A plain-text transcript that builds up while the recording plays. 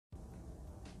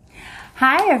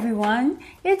Hi everyone,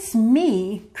 it's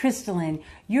me, Crystalline,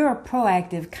 your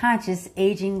proactive conscious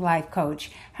aging life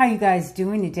coach. How are you guys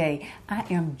doing today? I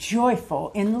am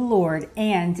joyful in the Lord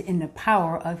and in the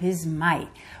power of His might.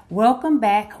 Welcome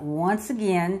back once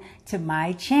again to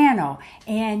my channel.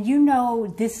 And you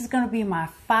know, this is going to be my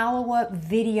follow-up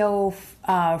video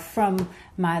from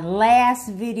my last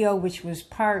video, which was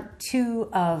part 2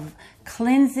 of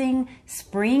cleansing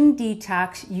Spring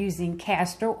Detox using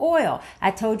castor oil.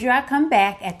 I told you I'd come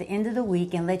back at the end of the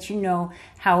week and let you know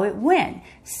how it went.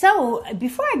 So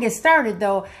before I get started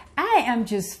though, I am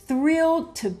just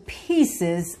thrilled to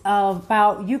pieces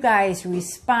about you guys'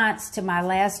 response to my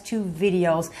last 2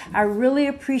 videos. I really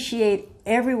appreciate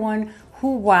everyone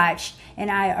who watched,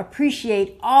 and I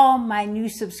appreciate all my new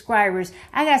subscribers.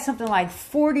 I got something like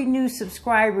 40 new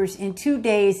subscribers in 2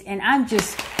 days, and I'm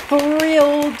just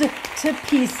thrilled to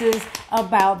pieces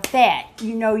about that.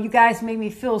 You know, you guys make me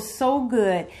feel so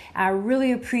good. I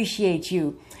really appreciate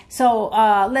you. So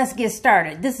let's get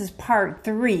started. This is part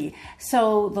 3.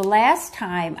 So the last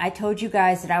time I told you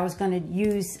guys that I was going to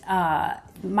use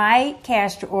my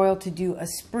castor oil to do a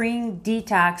spring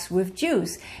detox with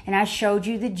juice, and I showed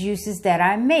you the juices that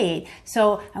I made.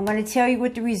 So I'm going to tell you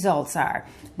what the results are.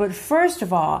 But first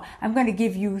of all, I'm going to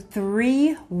give you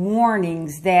 3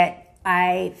 warnings that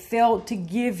I failed to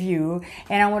give you,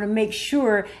 and I want to make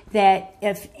sure that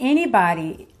if any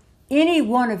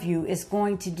one of you is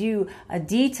going to do a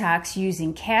detox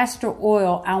using castor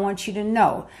oil, I want you to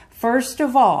know, first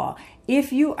of all,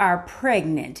 if you are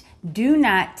pregnant, do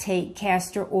not take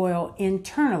castor oil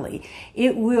internally.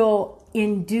 It will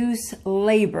induce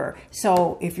labor.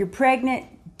 So if you're pregnant,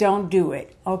 don't do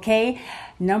it, okay?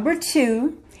 Number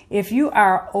 2, if you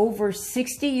are over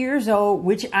 60 years old,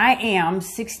 which I am,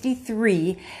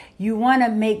 63, you want to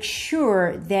make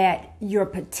sure that your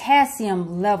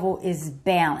potassium level is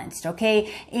balanced,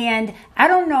 okay? And I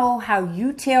don't know how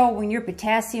you tell when your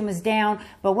potassium is down,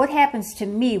 but what happens to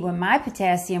me when my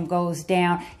potassium goes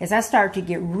down is I start to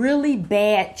get really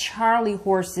bad Charlie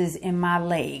horses in my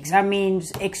legs. I mean,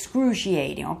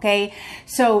 excruciating, okay?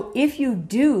 So if you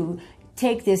do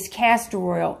take this castor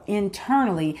oil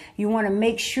internally, you want to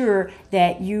make sure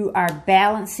that you are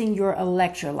balancing your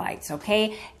electrolytes,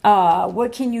 okay?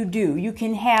 What can you do? You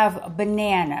can have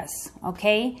bananas,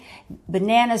 okay?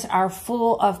 Bananas are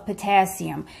full of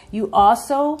potassium. You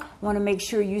also want to make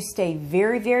sure you stay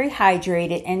very, very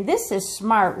hydrated, and this is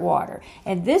smart water.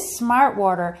 And this smart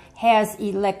water has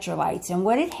electrolytes, and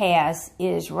what it has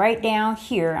is right down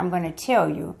here, I'm going to tell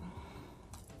you,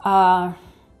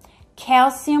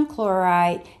 calcium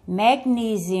chloride,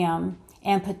 magnesium,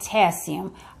 and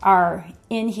potassium are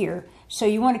in here. So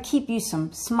you want to keep you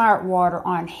some smart water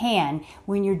on hand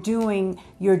when you're doing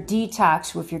your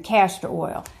detox with your castor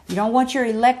oil. You don't want your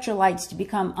electrolytes to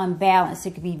become unbalanced.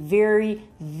 It could be very,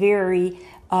 very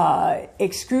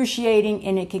excruciating,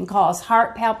 and it can cause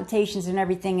heart palpitations and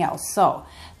everything else. So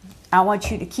I want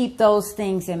you to keep those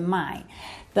things in mind.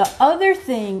 The other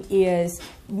thing is,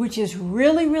 which is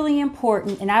really, really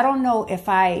important, and I don't know if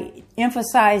I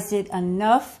emphasized it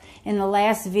enough in the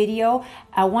last video,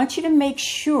 I want you to make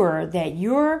sure that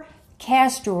your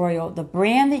castor oil, the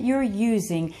brand that you're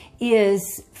using,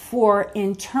 is for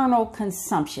internal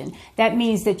consumption. That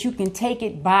means that you can take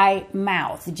it by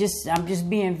mouth. I'm just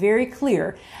being very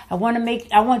clear. I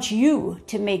want you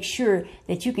to make sure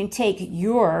that you can take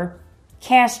your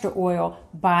castor oil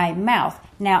by mouth.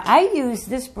 Now, I use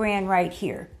this brand right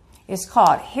here. It's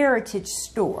called Heritage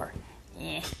Store.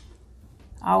 I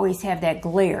always have that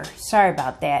glare. Sorry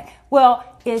about that. Well,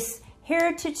 it's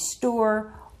Heritage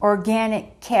Store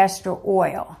Organic Castor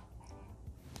Oil.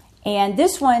 And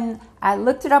this one, I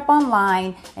looked it up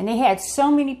online, and they had so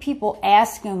many people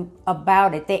asking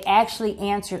about it. They actually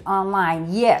answered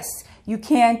online, yes, you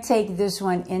can take this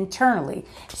one internally.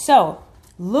 So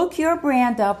look your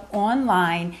brand up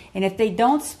online, and if they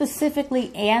don't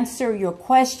specifically answer your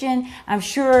question, I'm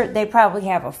sure they probably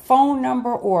have a phone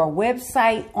number or a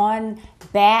website on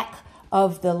back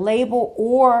of the label,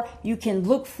 or you can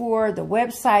look for the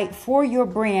website for your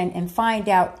brand and find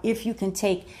out if you can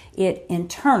take it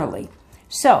internally.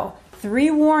 So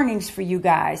 3 warnings for you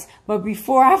guys. But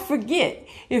before I forget,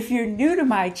 if you're new to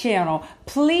my channel,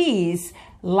 please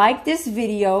like this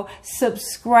video,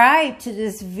 subscribe to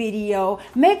this video,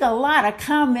 make a lot of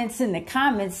comments in the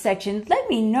comments section. Let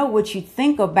me know what you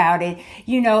think about it,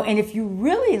 you know, and if you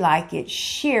really like it,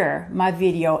 share my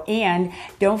video, and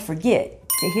don't forget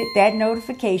to hit that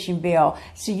notification bell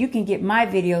so you can get my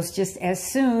videos just as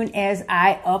soon as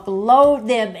I upload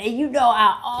them. And you know,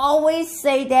 I always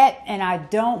say that, and I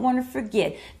don't want to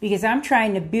forget, because I'm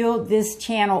trying to build this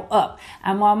channel up.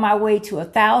 I'm on my way to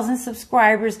 1,000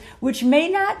 subscribers, which may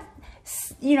not,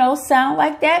 you know, sound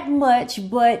like that much,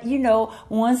 but you know,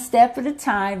 one step at a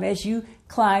time as you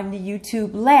climb the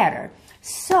YouTube ladder.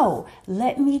 So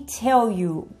let me tell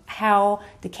you how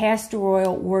the castor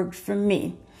oil worked for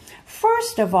me.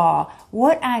 First of all,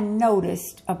 what I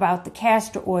noticed about the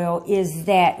castor oil is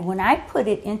that when I put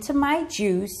it into my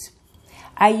juice,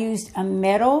 I used a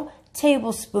metal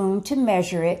tablespoon to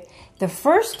measure it. The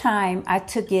first time I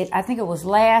took it, I think it was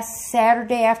last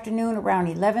Saturday afternoon around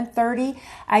 11:30,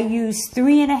 I used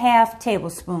 3.5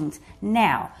 tablespoons.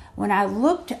 Now, when I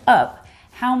looked up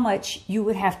how much you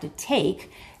would have to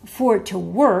take for it to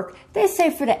work, they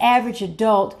say for the average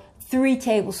adult, 3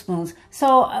 tablespoons.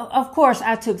 So, of course,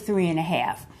 I took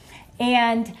 3.5.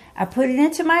 And I put it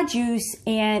into my juice,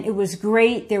 and it was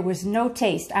great. There was no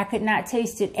taste. I could not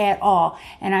taste it at all.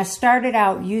 And I started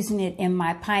out using it in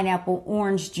my pineapple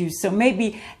orange juice. So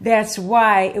maybe that's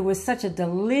why it was such a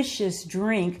delicious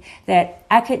drink that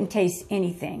I couldn't taste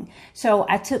anything. So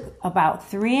I took about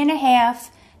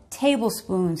 3.5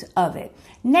 tablespoons of it.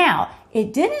 Now,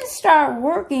 it didn't start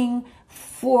working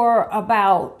for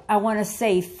about, I want to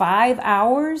say 5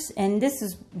 hours. And this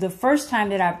is the first time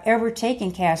that I've ever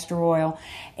taken castor oil.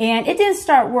 And it didn't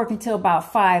start working until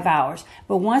about 5 hours.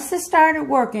 But once it started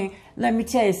working, let me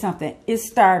tell you something, it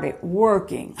started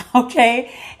working,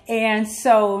 okay? And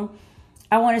so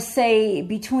I want to say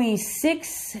between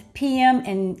 6 p.m.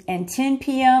 and 10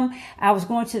 p.m., I was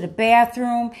going to the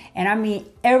bathroom, and I mean,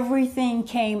 everything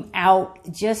came out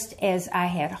just as I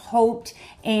had hoped,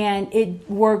 and it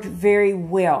worked very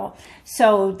well.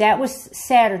 So that was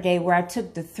Saturday, where I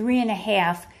took the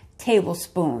 3.5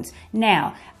 tablespoons.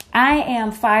 Now, I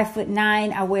am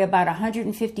 5'9". I weigh about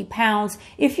 150 pounds.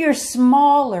 If you're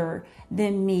smaller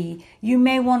than me, you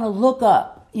may want to look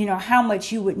up, you know, how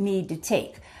much you would need to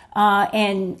take.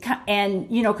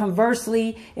 And you know,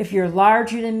 conversely, if you're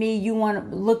larger than me, you want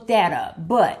to look that up.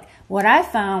 But what I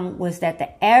found was that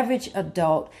the average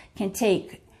adult can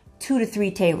take 2 to 3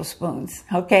 tablespoons.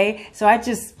 Okay. So I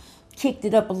just kicked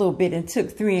it up a little bit and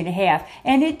took 3.5,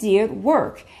 and it did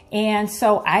work. And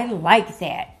so I like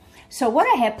that. So what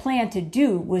I had planned to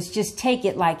do was just take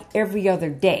it like every other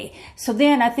day. So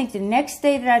then I think the next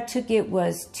day that I took it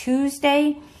was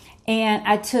Tuesday, and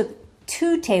I took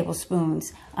 2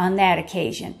 tablespoons on that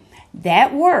occasion.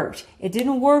 That worked. It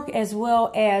didn't work as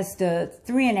well as the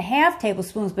 3.5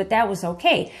 tablespoons, but that was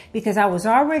okay because I was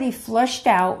already flushed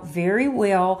out very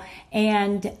well,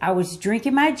 and I was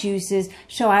drinking my juices,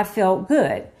 so I felt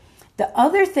good. The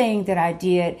other thing that I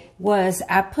did was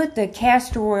I put the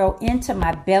castor oil into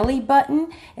my belly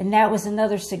button, and that was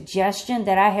another suggestion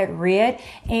that I had read,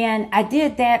 and I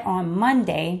did that on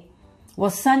Monday. Well,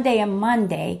 Sunday and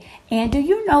Monday. And do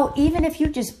you know, even if you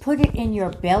just put it in your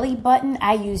belly button,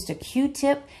 I used a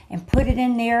Q-tip and put it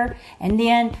in there. And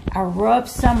then I rubbed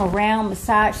some around,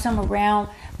 massaged some around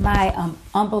my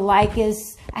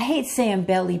umbilicus. I hate saying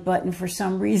belly button for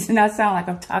some reason. I sound like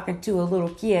I'm talking to a little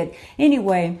kid.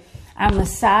 Anyway, I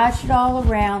massaged it all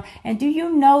around. And do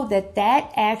you know that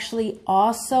that actually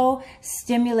also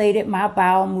stimulated my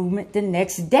bowel movement the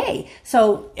next day?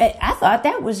 So I thought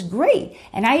that was great.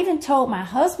 And I even told my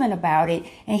husband about it,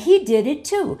 and he did it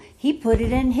too. He put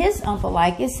it in his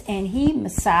umbilicus and he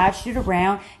massaged it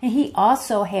around, and he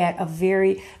also had a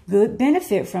very good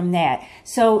benefit from that.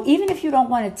 So even if you don't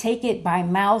want to take it by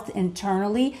mouth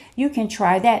internally, you can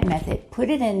try that method. Put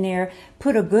it in there,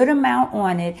 put a good amount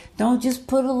on it. Don't just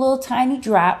put a little tiny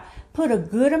drop. Put a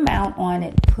good amount on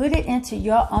it. Put it into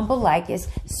your umbilicus,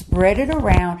 spread it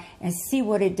around, and see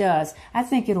what it does. I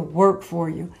think it'll work for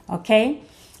you, okay?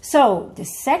 So the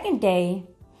second day,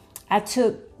 I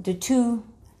took the 2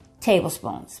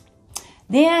 tablespoons.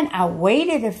 Then I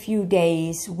waited a few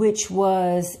days, which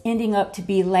was ending up to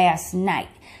be last night.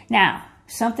 Now,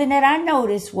 something that I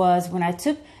noticed was when I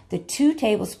took the 2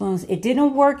 tablespoons, it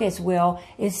didn't work as well.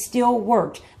 It still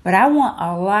worked, but I want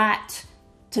a lot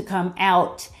to come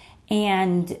out,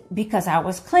 and because I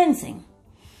was cleansing.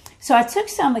 So I took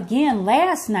some again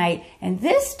last night, and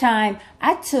this time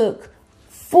I took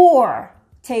 4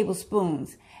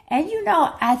 tablespoons. And you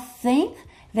know, I think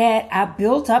that I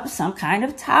built up some kind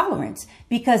of tolerance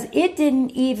because it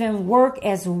didn't even work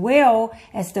as well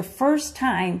as the first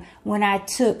time when I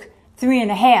took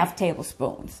 3.5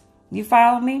 tablespoons. You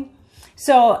follow me?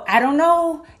 So I don't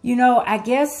know, you know, I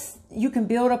guess you can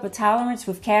build up a tolerance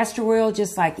with castor oil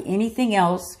just like anything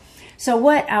else. So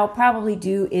what I'll probably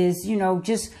do is, you know,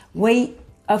 just wait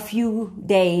a few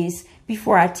days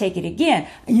before I take it again.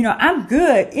 You know, I'm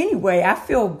good anyway. I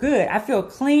feel good. I feel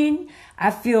clean.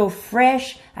 I feel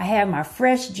fresh. I have my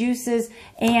fresh juices.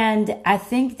 And I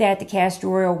think that the castor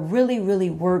oil really, really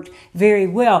worked very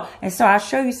well. And so I'll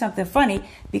show you something funny,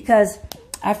 because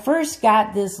I first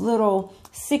got this little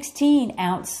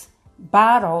 16-ounce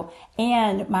bottle,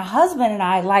 and my husband and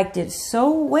I liked it so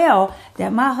well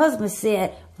that my husband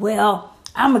said, well,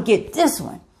 I'm gonna get this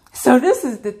one. So this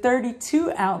is the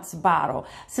 32-ounce bottle.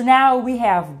 So now we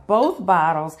have both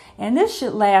bottles, and this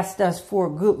should last us for a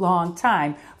good long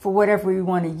time for whatever we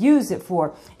want to use it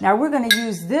for. Now we're going to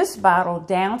use this bottle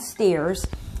downstairs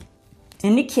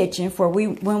in the kitchen for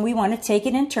when we want to take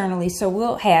it internally, so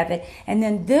we'll have it. And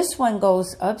then this one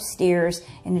goes upstairs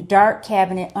in the dark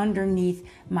cabinet underneath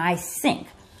my sink.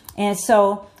 And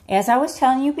so, as I was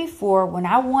telling you before, when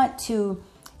I want to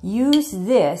use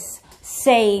this,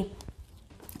 say,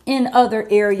 in other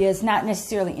areas, not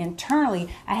necessarily internally,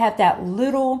 I have that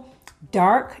little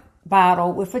dark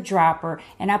bottle with a dropper,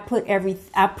 and I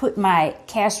put my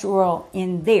castor oil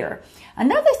in there.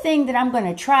 Another thing that I'm going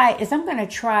to try is I'm going to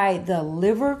try the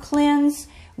liver cleanse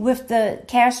with the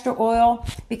castor oil,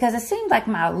 because it seems like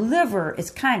my liver is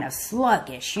kind of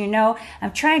sluggish, you know.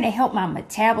 I'm trying to help my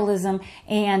metabolism,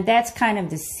 and that's kind of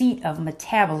the seat of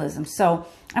metabolism. So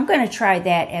I'm going to try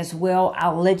that as well.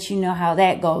 I'll let you know how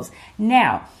that goes.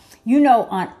 Now, you know,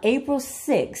 on April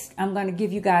 6th, I'm going to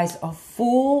give you guys a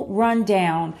full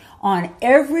rundown on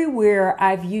everywhere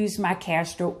I've used my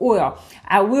castor oil.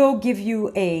 I will give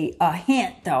you a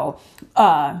hint, though.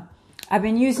 I've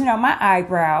been using it on my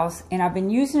eyebrows, and I've been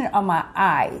using it on my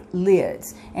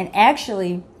eyelids. And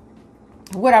actually,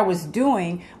 what I was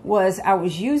doing was I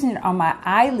was using it on my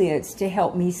eyelids to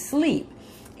help me sleep.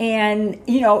 And,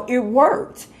 you know, it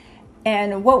worked.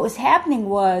 And what was happening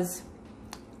was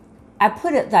I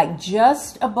put it like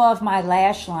just above my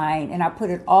lash line, and I put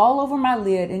it all over my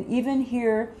lid and even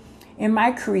here in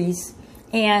my crease.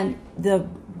 And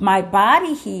my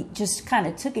body heat just kind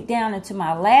of took it down into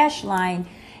my lash line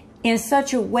in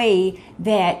such a way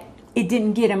that it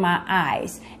didn't get in my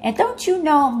eyes. And don't you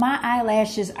know, my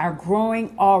eyelashes are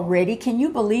growing already. Can you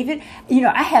believe it? You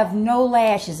know, I have no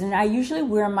lashes, and I usually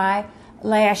wear my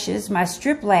lashes, my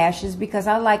strip lashes, because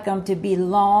I like them to be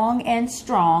long and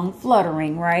strong,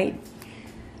 fluttering, right?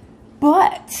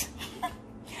 But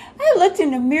I looked in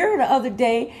the mirror the other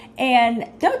day, and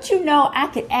don't you know, I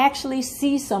could actually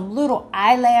see some little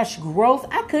eyelash growth.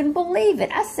 I couldn't believe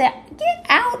it. I said, get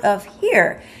out of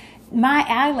here. My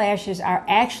eyelashes are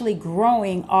actually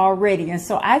growing already. And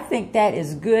so I think that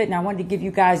is good. And I wanted to give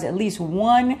you guys at least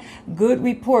one good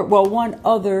report. Well, one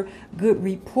other good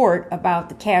report about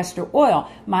the castor oil.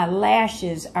 My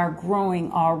lashes are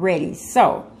growing already.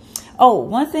 So, oh,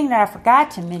 one thing that I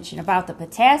forgot to mention about the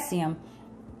potassium.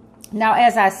 Now,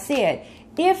 as I said,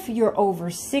 if you're over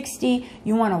 60,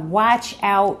 you want to watch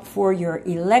out for your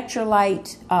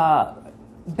electrolyte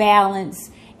balance.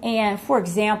 And for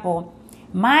example,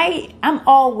 I'm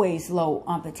always low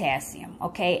on potassium,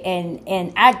 okay?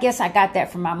 And I guess I got that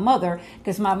from my mother,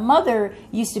 because my mother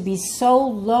used to be so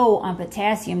low on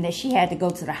potassium that she had to go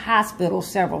to the hospital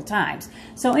several times.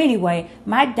 So anyway,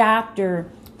 my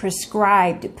doctor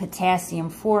prescribed potassium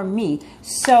for me.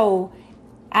 So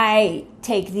I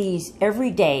take these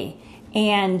every day.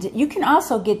 And you can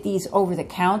also get these over the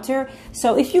counter.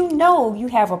 So if you know you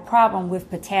have a problem with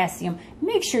potassium,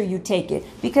 make sure you take it.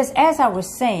 Because as I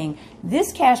was saying,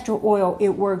 this castor oil, it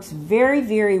works very,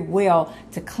 very well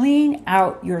to clean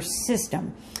out your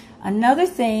system. Another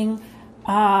thing,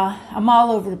 I'm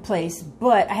all over the place,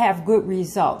 but I have good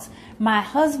results. My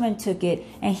husband took it,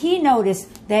 and he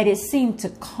noticed that it seemed to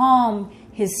calm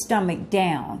his stomach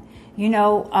down. You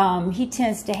know, he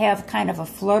tends to have kind of a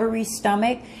fluttery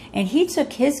stomach, and he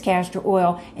took his castor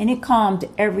oil and it calmed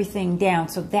everything down.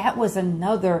 So that was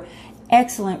another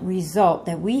excellent result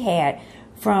that we had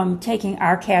from taking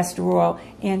our castor oil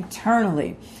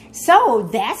internally. So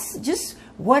that's just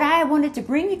what I wanted to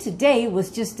bring you today,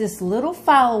 was just this little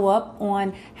follow-up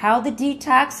on how the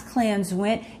detox cleanse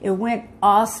went. It went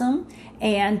awesome,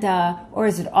 and or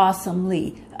is it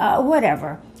awesomely?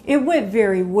 Whatever. It went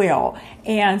very well.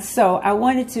 And so I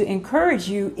wanted to encourage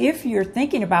you, if you're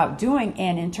thinking about doing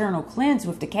an internal cleanse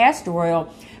with the castor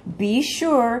oil, be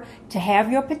sure to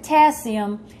have your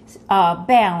potassium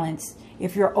balanced.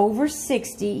 If you're over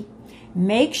 60,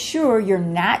 make sure you're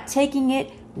not taking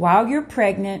it while you're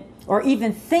pregnant or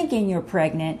even thinking you're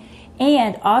pregnant.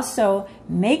 And also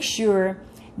make sure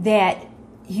that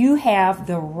you have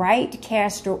the right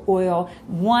castor oil,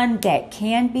 one that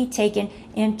can be taken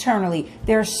internally.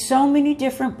 There are so many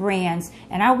different brands,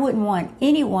 and I wouldn't want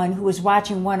anyone who is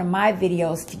watching one of my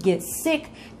videos to get sick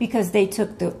because they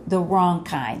took the wrong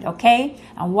kind, okay?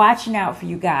 I'm watching out for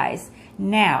you guys.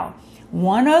 Now,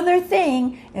 one other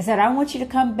thing is that I want you to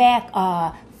come back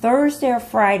Thursday or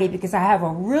Friday, because I have a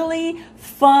really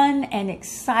fun and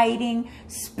exciting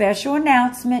special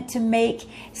announcement to make.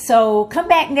 So come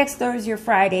back next Thursday or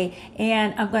Friday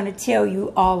and I'm going to tell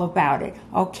you all about it.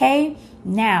 Okay?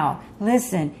 Now,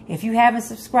 listen, if you haven't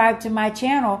subscribed to my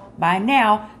channel by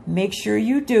now, make sure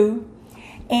you do.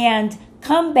 And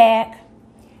come back.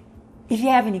 If you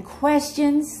have any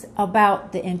questions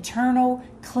about the internal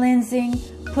cleansing,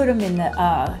 put them in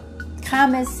the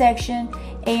comment section.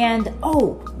 And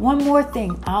oh, one more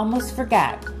thing, I almost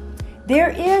forgot.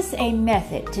 There is a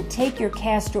method to take your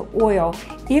castor oil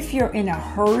if you're in a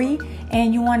hurry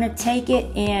and you want to take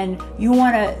it and you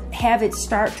want to have it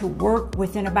start to work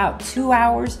within about 2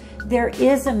 hours. There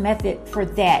is a method for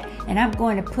that, and I'm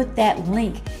going to put that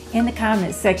link in the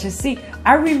comment section. See,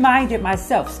 I reminded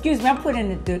myself, excuse me, I'm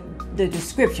putting the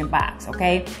description box,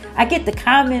 okay? I get the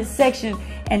comment section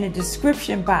and the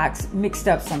description box mixed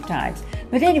up sometimes.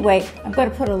 But anyway, I'm going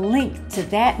to put a link to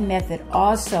that method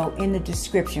also in the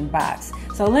description box.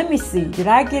 So let me see, did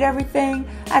I get everything?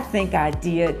 I think I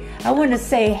did. I want to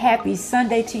say happy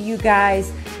Sunday to you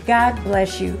guys. God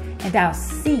bless you, and I'll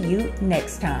see you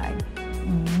next time.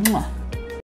 Mwah.